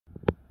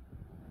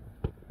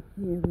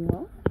Here we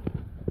are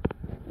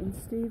in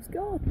Steve's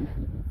garden,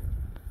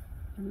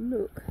 and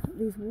look at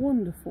these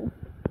wonderful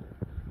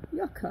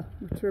yucca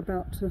which are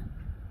about to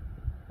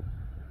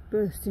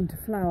burst into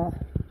flower,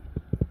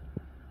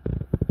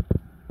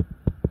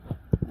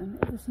 and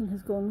everything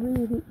has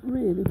gone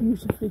really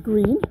beautifully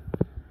green.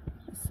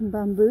 There's some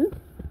bamboo,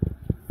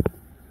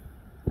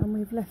 and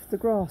we've left the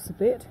grass a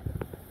bit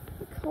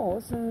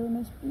because they're the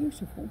most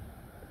beautiful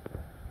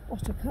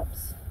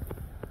buttercups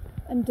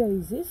and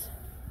daisies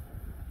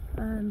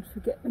and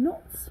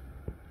forget-me-nots,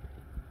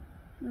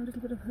 and a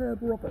little bit of herb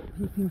robert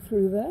peeping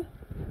through there,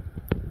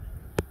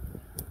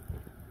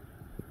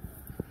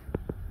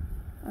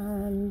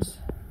 and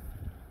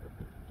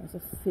there's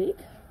a fig,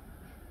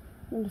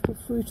 a little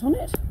fruit on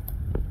it.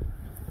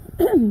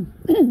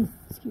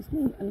 Excuse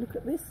me. And look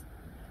at this,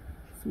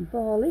 some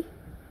barley,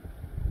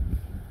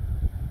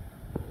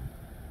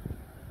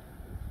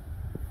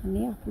 and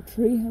the apple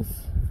tree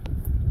has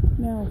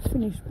now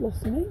finished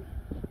blossoming,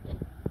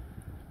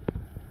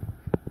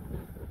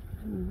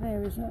 and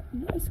there is a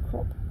nice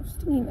crop of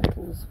stingy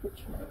nettles,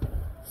 which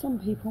some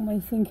people may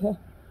think are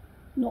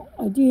not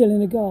ideal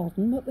in a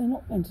garden, but they're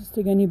not meant to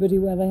sting anybody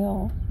where they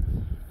are,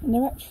 and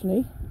they're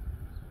actually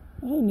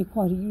not only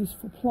quite a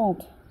useful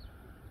plant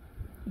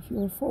if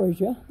you're a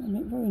forager. They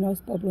make very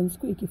nice bubble and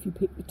squeak if you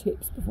pick the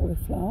tips before they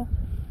flower,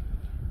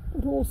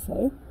 but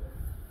also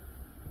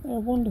they're a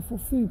wonderful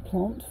food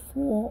plant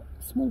for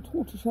small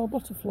tortoiseshell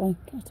butterfly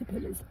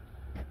caterpillars.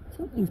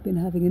 Something's been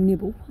having a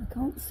nibble. I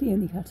can't see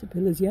any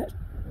caterpillars yet,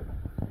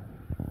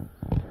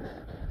 but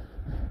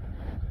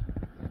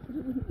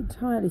it wouldn't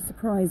entirely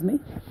surprise me.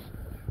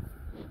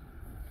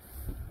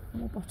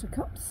 More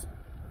buttercups.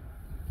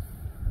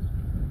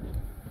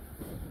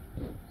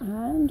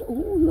 And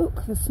oh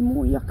look, there's some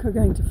more yucca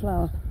going to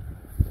flower.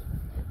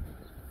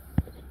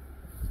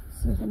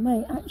 So there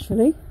may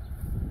actually,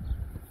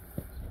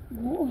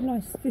 oh,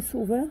 nice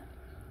thistle there,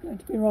 going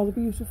to be rather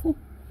beautiful.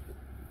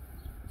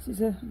 This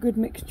is a good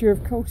mixture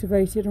of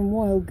cultivated and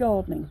wild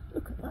gardening.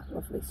 Look at that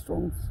lovely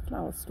strong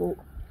flower stalk.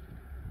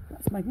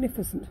 That's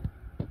magnificent.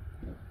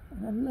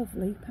 And a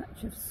lovely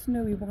patch of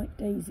snowy white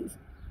daisies.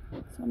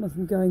 Some of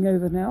them going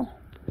over now,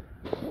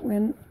 but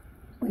when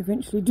we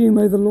eventually do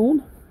mow the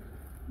lawn,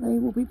 they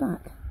will be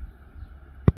back.